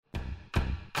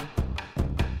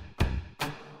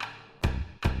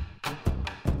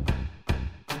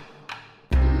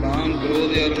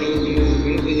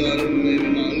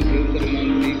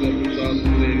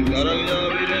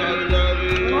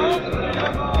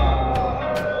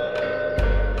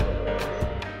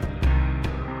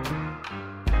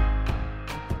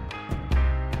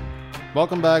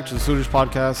Welcome back to the Suraj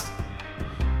Podcast.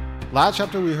 Last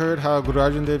chapter we heard how Guru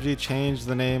Arjan Dev Ji changed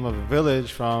the name of a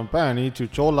village from Paini to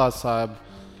Chola Sahib,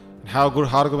 and how Guru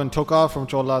Hargobind took off from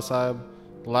Chola Sahib.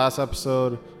 The last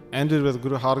episode ended with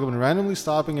Guru Hargobind randomly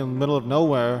stopping in the middle of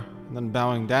nowhere and then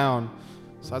bowing down.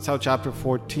 So that's how chapter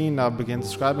 14 now begins,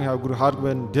 describing how Guru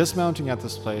Hargobind, dismounting at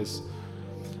this place,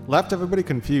 left everybody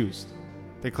confused.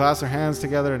 They clasped their hands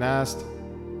together and asked,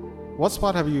 "What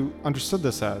spot have you understood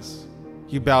this as?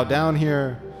 You bowed down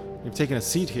here, you've taken a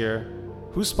seat here.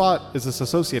 Whose spot is this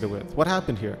associated with? What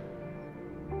happened here?"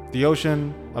 The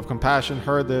ocean of compassion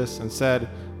heard this and said,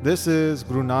 "This is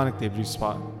Guru Nanak Dev Ji's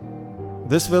spot.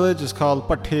 This village is called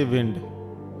Pathe Vind.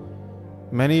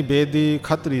 Many Bedi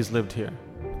Khatris lived here.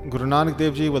 Guru Nanak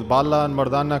Dev Ji with Bala and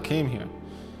Mardana came here.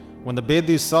 When the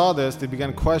Bedis saw this, they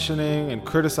began questioning and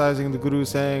criticizing the Guru,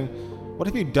 saying, 'What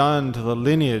have you done to the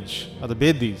lineage of the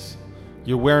Bedis?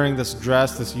 You're wearing this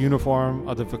dress, this uniform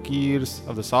of the fakirs,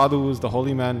 of the sadhus, the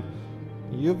holy men.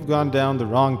 You've gone down the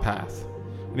wrong path.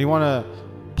 And you want a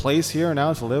place here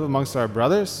now to live amongst our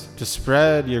brothers, to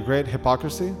spread your great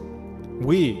hypocrisy?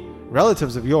 We,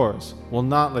 relatives of yours, will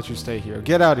not let you stay here.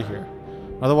 Get out of here.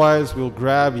 Otherwise, we'll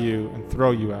grab you and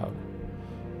throw you out.'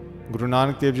 Guru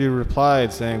Nanak Dev Ji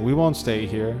replied, saying, 'We won't stay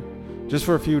here, just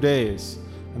for a few days,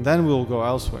 and then we'll go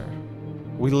elsewhere.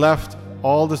 We left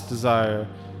all this desire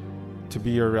to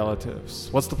be your relatives.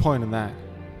 What's the point in that?'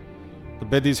 The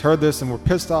Bedis heard this and were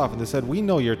pissed off, and they said, 'We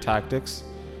know your tactics.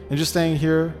 And just staying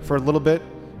here for a little bit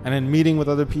and in meeting with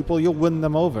other people, you'll win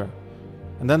them over.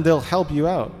 And then they'll help you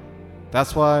out.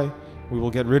 That's why we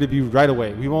will get rid of you right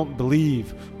away. We won't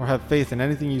believe or have faith in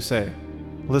anything you say.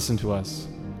 Listen to us.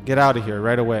 Get out of here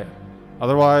right away.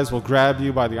 Otherwise, we'll grab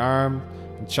you by the arm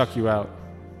and chuck you out.'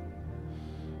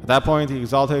 At that point, the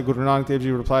exalted Guru Nanak Dev Ji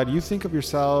replied, 'You think of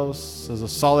yourselves as a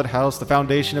solid house, the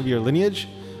foundation of your lineage?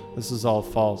 This is all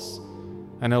false,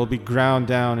 and it will be ground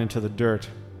down into the dirt.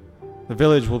 The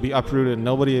village will be uprooted, and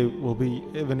nobody will be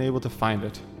even able to find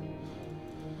it.'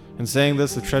 In saying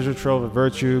this, the treasure trove of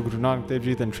virtue, Guru Nanak Dev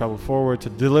Ji then traveled forward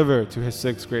to deliver to his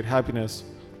Sikhs great happiness.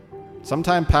 Some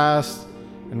time passed,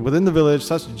 and within the village,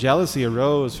 such jealousy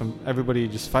arose from everybody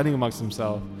just fighting amongst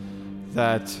themselves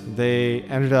that they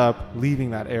ended up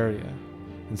leaving that area.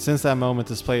 And since that moment,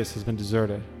 this place has been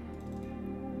deserted.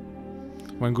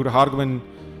 When Guru Hargobind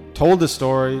told this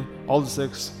story, all the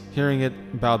Sikhs, hearing it,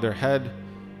 bowed their head.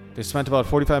 They spent about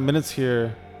 45 minutes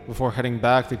here before heading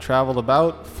back. They traveled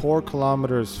about 4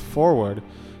 kilometers forward.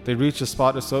 They reached a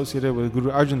spot associated with Guru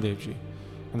Arjan Dev Ji,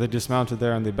 and they dismounted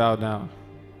there and they bowed down.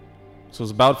 So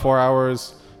it's about 4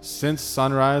 hours since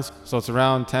sunrise, so it's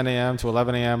around 10 a.m. to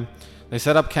 11 a.m. They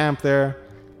set up camp there.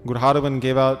 Guru Hargobind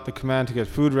gave out the command to get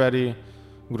food ready.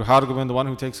 Guru Hargobind, the one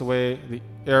who takes away the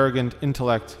arrogant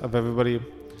intellect of everybody.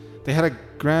 They had a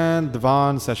grand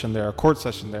divan session there, a court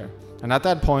session there. And at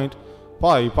that point,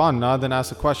 Pai Panna then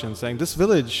asked a question, saying, 'This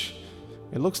village,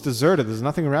 it looks deserted. There's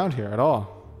nothing around here at all.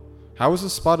 How is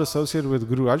this spot associated with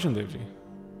Guru Arjan Dev Ji?'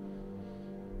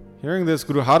 Hearing this,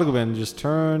 Guru Hargobind just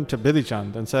turned to Bidhi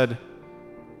Chand and said,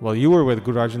 'Well, you were with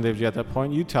Guru Arjan Dev Ji at that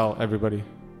point. You tell everybody.'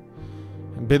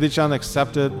 And Bidhi Chand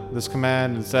accepted this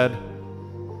command and said,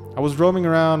 'I was roaming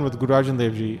around with Guru Arjan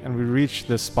Dev Ji and we reached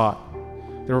this spot.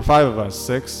 There were 5 of us,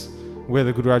 6, with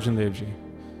the Guru Arjan Dev Ji.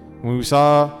 When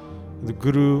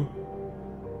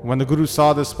the Guru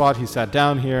saw this spot, he sat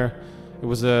down here. It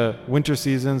was a winter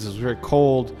season, it was very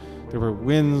cold. There were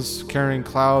winds carrying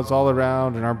clouds all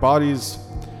around, and our bodies,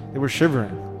 they were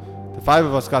shivering. The 5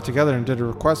 of us got together and did a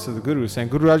request to the Guru, saying,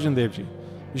 'Guru Arjan Dev Ji,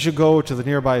 you should go to the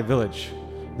nearby village.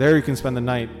 There you can spend the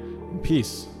night in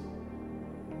peace.'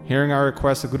 Hearing our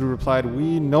request, the Guru replied,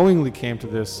 'We knowingly came to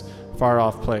this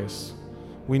far-off place.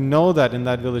 We know that in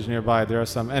that village nearby there are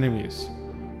some enemies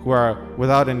who are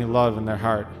without any love in their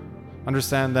heart.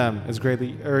 Understand them as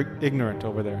greatly ignorant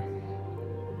over there.'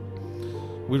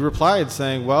 We replied,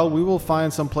 saying, 'Well, we will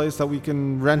find some place that we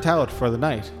can rent out for the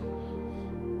night.'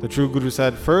 The true Guru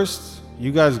said, 'First,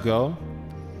 you guys go,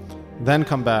 then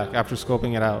come back after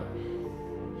scoping it out.'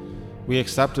 We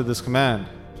accepted this command,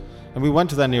 and we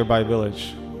went to that nearby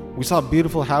village. We saw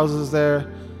beautiful houses there,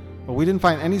 but we didn't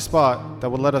find any spot that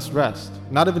would let us rest,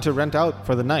 not even to rent out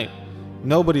for the night.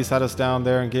 Nobody sat us down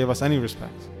there and gave us any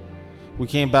respect. We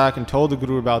came back and told the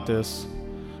Guru about this,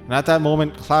 and at that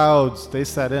moment, clouds, they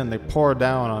set in, they poured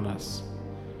down on us.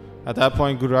 At that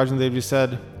point, Guru Arjan Dev Ji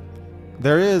said,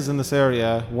 'There is in this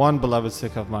area one beloved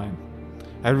Sikh of mine.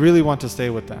 I really want to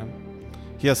stay with them.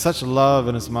 He has such love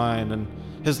in his mind, and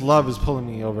his love is pulling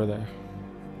me over there.'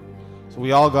 So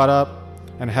we all got up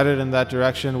and headed in that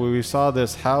direction, where we saw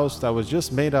this house that was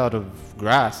just made out of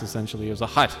grass, essentially. It was a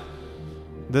hut.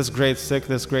 This great Sikh,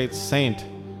 this great saint,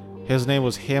 His name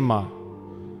was Hema,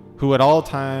 who at all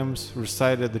times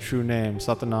recited the true name,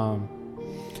 Satanam.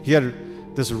 He had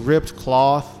this ripped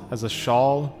cloth as a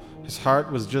shawl. His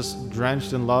heart was just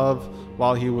drenched in love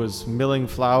while he was milling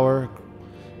flour.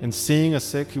 And seeing a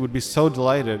sick, he would be so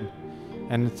delighted.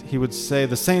 And he would say,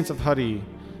 the saints of Hari,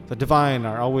 the divine,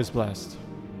 are always blessed.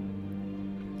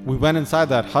 We went inside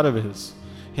that hut of his.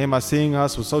 Hema, seeing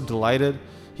us, was so delighted.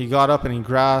 He got up and he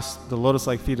grasped the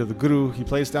lotus-like feet of the Guru. He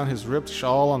placed down his ripped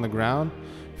shawl on the ground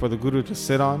for the Guru to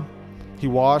sit on. He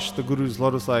washed the Guru's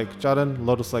lotus-like charan,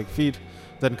 lotus-like feet,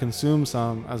 then consumed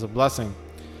some as a blessing.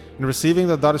 In receiving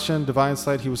the darshan, divine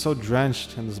sight, he was so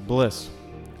drenched in this bliss.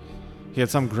 He had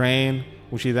some grain,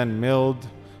 which he then milled,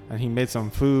 and he made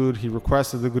some food. He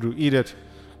requested the Guru eat it.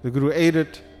 The Guru ate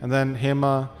it, and then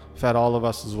Hema fed all of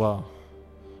us as well.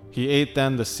 He ate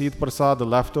then the Seeth Prasad, the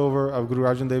leftover of Guru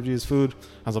Arjan Dev Ji's food,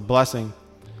 as a blessing.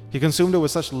 He consumed it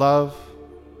with such love.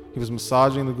 He was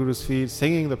massaging the Guru's feet,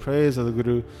 singing the praise of the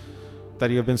Guru, that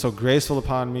you have been so graceful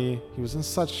upon me. He was in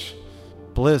such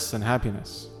bliss and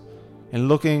happiness. And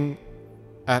looking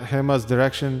at Hema's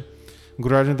direction,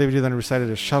 Guru Arjan Dev Ji then recited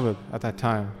a Shabad at that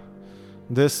time.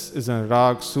 This is in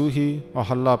Rag Suhi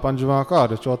Mahalla Panjwa Ka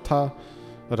Chotha.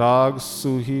 Rag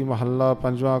Suhi Mahalla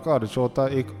Panjwa Ka Chotha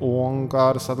Ek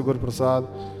Oankar Sadgur Prasad.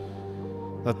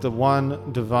 That the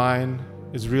one divine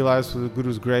is realized through the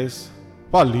Guru's grace.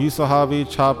 Pali Sahavi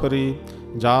Chapari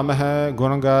Jamah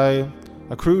Gunangai.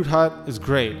 A crude hut is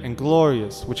great and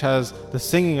glorious, which has the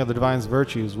singing of the divine's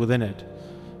virtues within it.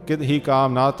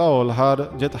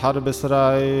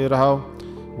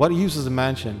 What use is a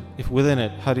mansion if within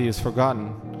it Hari is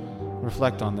forgotten?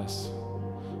 Reflect on this.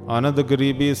 Anand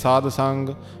Garibi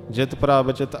Sadhasang Jit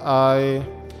Prabhachit Ai.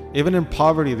 Even in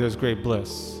poverty there's great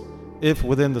bliss. If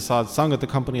within the sadhsang, the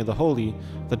company of the holy,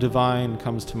 the divine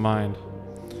comes to mind.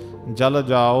 Jala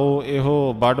Jao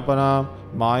Eho Badpana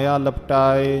Maya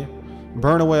Laptai.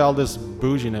 Burn away all this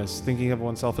bouginess, thinking of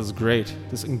oneself as great,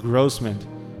 this engrossment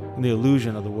in the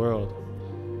illusion of the world.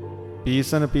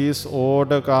 Peace and peace,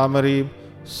 order kamari,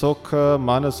 sukha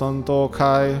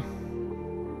manasantokai.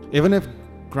 Even if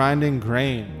grinding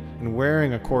grain and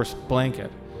wearing a coarse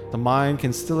blanket, the mind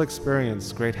can still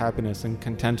experience great happiness and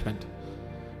contentment.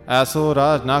 Aso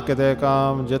raj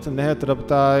nakadekam jitne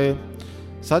traptai.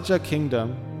 Such a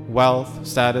kingdom, wealth,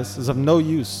 status is of no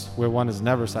use where one is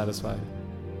never satisfied.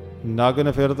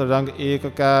 Nagana firta rang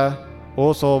ekaka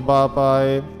o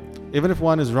sobapai. Even if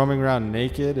one is roaming around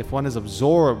naked, if one is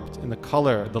absorbed in the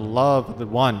color, the love of the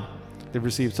one, they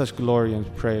receive such glory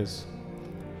and praise.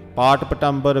 Pat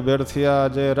patambar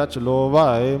virthya jay rach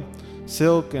lovai.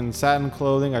 Silk and satin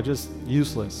clothing are just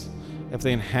useless if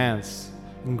they enhance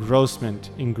engrossment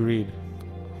in greed.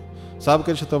 Sab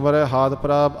kuch tumhare haath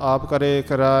prab aap kare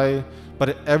karai.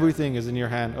 But everything is in your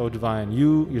hand, O divine.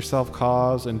 You yourself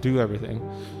cause and do everything.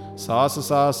 Saas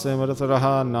saas simrat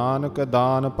raha nanak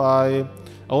daan pai.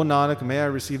 O Nanak, may I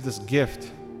receive this gift,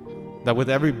 that with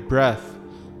every breath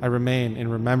I remain in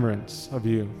remembrance of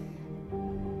you.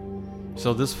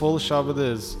 So this full Shabad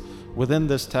is within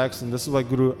this text, and this is what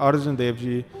Guru Arjan Dev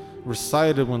Ji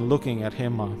recited when looking at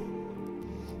Hema.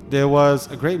 There was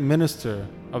a great minister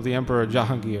of the Emperor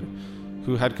Jahangir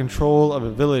who had control of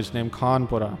a village named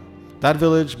Kanpura. That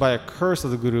village, by a curse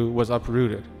of the Guru, was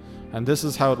uprooted. And this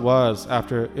is how it was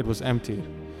after it was emptied.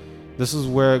 This is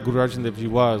where Guru Arjan Dev Ji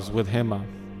was with Hema.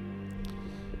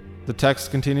 The text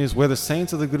continues, where the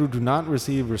saints of the Guru do not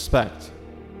receive respect,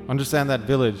 understand that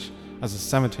village as a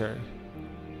cemetery.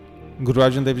 Guru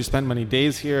Arjan Dev Ji spent many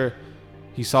days here.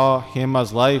 He saw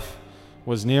Hema's life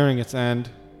was nearing its end.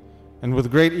 And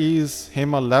with great ease,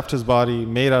 Hema left his body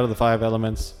made out of the 5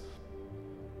 elements.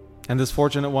 And this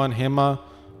fortunate one, Hema,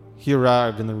 he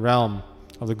arrived in the realm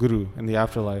of the Guru in the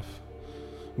afterlife.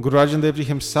 Guru Arjan Dev Ji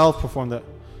himself performed the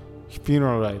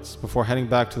funeral rites before heading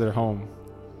back to their home.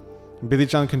 Bidhi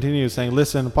Chand continues saying,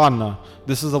 listen, Panna,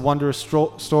 this is a wondrous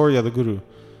story of the Guru.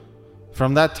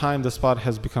 From that time, the spot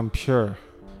has become pure.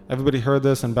 Everybody heard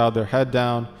this and bowed their head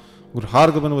down. Guru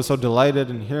Hargobind was so delighted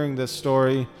in hearing this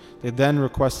story. They then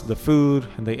requested the food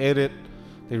and they ate it.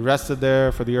 They rested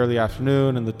there for the early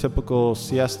afternoon in the typical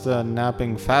siesta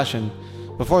napping fashion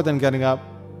before then getting up,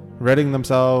 readying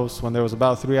themselves when there was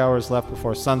about 3 hours left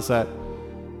before sunset.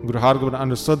 Guru Hargobind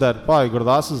understood that Bhai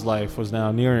Gurudas's life was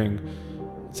now nearing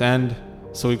its end,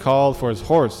 so he called for his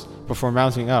horse before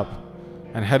mounting up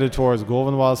and headed towards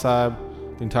Govindwal Sahib.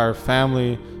 The entire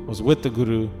family was with the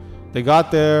Guru. They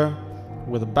got there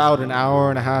with about an hour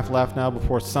and a half left now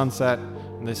before sunset,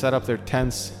 and they set up their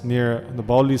tents near the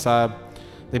Bauli Sahib.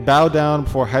 They bowed down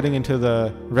before heading into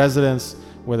the residence,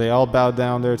 where they all bowed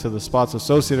down there to the spots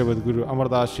associated with Guru Amar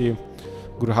Das Ji.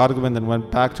 Guru Hargobind then went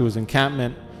back to his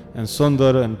encampment and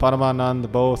Sundar and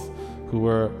Paramanand, both who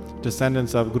were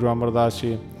descendants of Guru Amar Das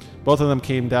Ji, both of them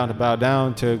came down to bow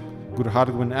down to Guru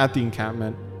Hargobind at the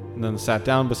encampment and then sat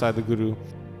down beside the Guru.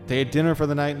 They ate dinner for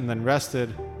the night and then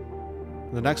rested.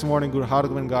 The next morning, Guru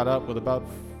Hargobind got up with about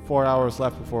 4 hours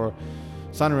left before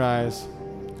sunrise.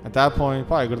 At that point,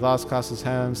 Bhai Gurdas cast his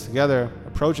hands together,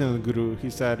 approaching the Guru. He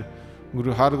said,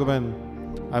 Guru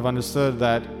Hargobind, I've understood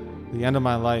that the end of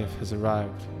my life has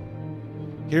arrived.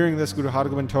 Hearing this, Guru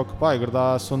Hargobind took Bhai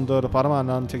Gurdas, Sundar,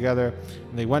 Paramanand together,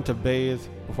 and they went to bathe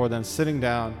before then sitting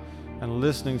down and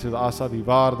listening to the Asa Di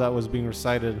Var that was being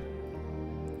recited.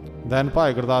 Then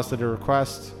Bhai Gurdas did a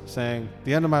request, saying,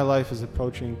 the end of my life is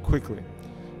approaching quickly.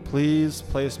 Please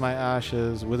place my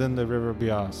ashes within the river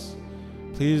Bias.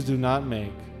 Please do not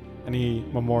make any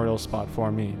memorial spot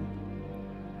for me.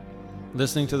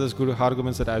 Listening to this, Guru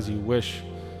Hargobind said, as you wish.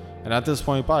 And at this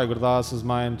point, Bhai Gurdas's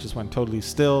mind just went totally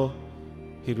still.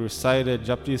 He recited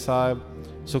Japji Sahib,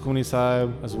 Sukhmani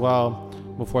Sahib as well,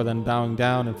 before then bowing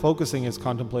down and focusing his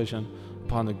contemplation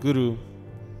upon the Guru.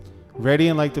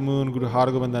 Radiant like the moon, Guru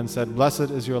Hargobind then said, blessed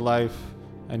is your life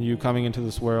and you coming into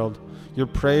this world. Your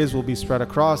praise will be spread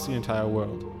across the entire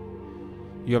world.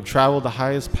 You have traveled the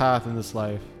highest path in this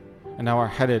life and now are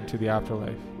headed to the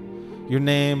afterlife. Your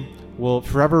name will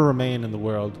forever remain in the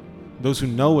world. Those who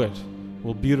know it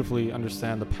will beautifully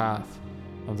understand the path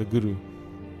of the Guru.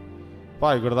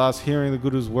 Bhai Gurdas, hearing the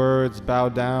Guru's words,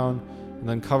 bowed down and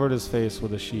then covered his face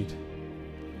with a sheet.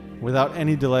 Without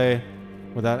any delay,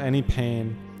 without any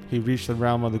pain, he reached the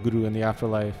realm of the Guru in the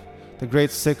afterlife, the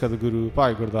great Sikh of the Guru,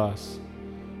 Bhai Gurdas.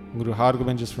 Guru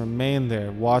Hargobind just remained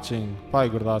there, watching Bhai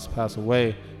Gurdas pass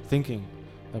away, thinking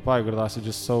that Bhai Gurdas is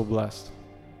just so blessed.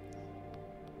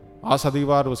 Asa Di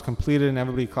Var was completed and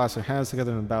everybody clasped their hands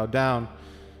together and bowed down.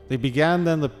 They began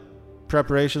then the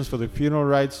preparations for the funeral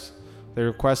rites. They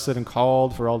requested and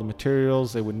called for all the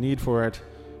materials they would need for it.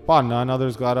 While none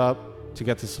others got up to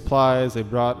get the supplies, they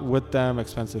brought with them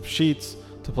expensive sheets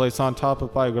to place on top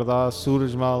of Bhai Gurdas.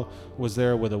 Surajmal was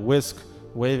there with a whisk,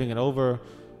 waving it over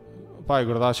Bhai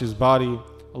Gurdas's body,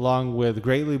 along with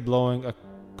greatly blowing a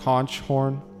conch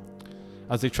horn.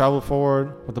 As they traveled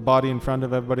forward with the body in front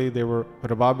of everybody, they were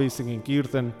Rababi singing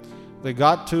Kirtan. They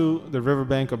got to the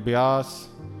riverbank of Bias.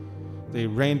 They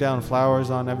rained down flowers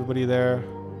on everybody there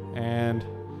and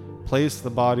placed the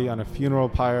body on a funeral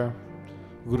pyre.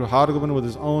 Guru Hargobind with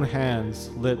his own hands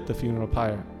lit the funeral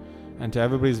pyre. And to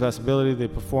everybody's best ability, they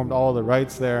performed all the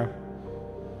rites there.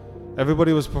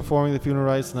 Everybody was performing the funeral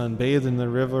rites and then bathed in the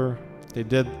river. They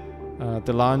did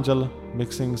Tilanjal,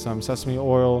 mixing some sesame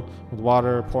oil with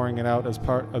water, pouring it out as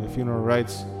part of the funeral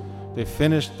rites. They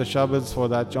finished the Shabads for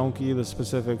that Jonki, the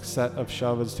specific set of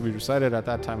Shabads to be recited at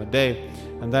that time of day.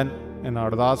 And then an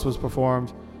Ardas was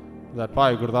performed that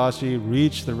Bhai Gurdas Ji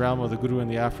reached the realm of the Guru in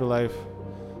the afterlife.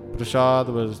 Prasad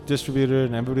was distributed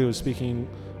and everybody was speaking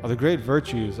of the great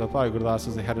virtues of Bhai Gurdas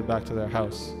as they headed back to their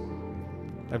house.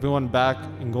 Everyone back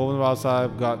in Govindwal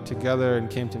Sahib got together and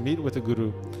came to meet with the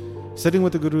Guru. Sitting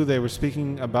with the Guru, they were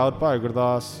speaking about Bhai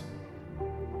Gurdas.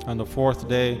 On the fourth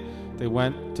day, they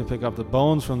went to pick up the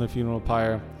bones from the funeral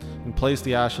pyre and place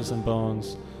the ashes and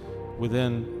bones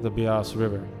within the Bias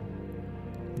River.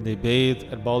 They bathed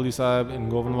at Bauli Sahib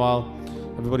in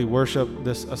Govindwal. Everybody worshipped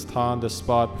this asthan, this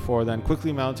spot, before then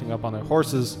quickly mounting up on their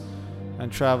horses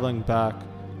and traveling back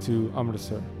to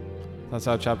Amritsar. That's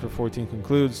how chapter 14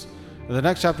 concludes. In the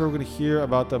next chapter, we're going to hear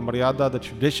about the Maryada, the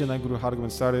tradition that Guru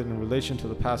Hargobind started in relation to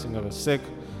the passing of a Sikh,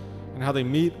 and how they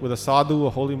meet with a sadhu, a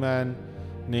holy man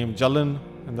named Jalan,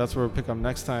 and that's where we'll pick up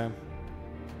next time.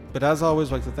 But as always,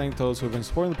 I'd like to thank those who have been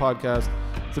supporting the podcast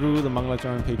through the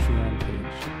Mangalacharan Patreon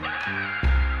page.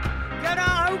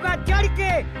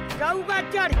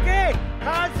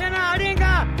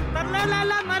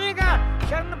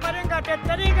 शर्म परेगा ते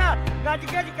तरेगा गज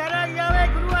गज करा जावे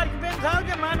गुरु अर्जन साहब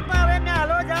के मन पावे ने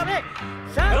हलो जावे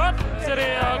सत श्री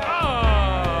अकाल।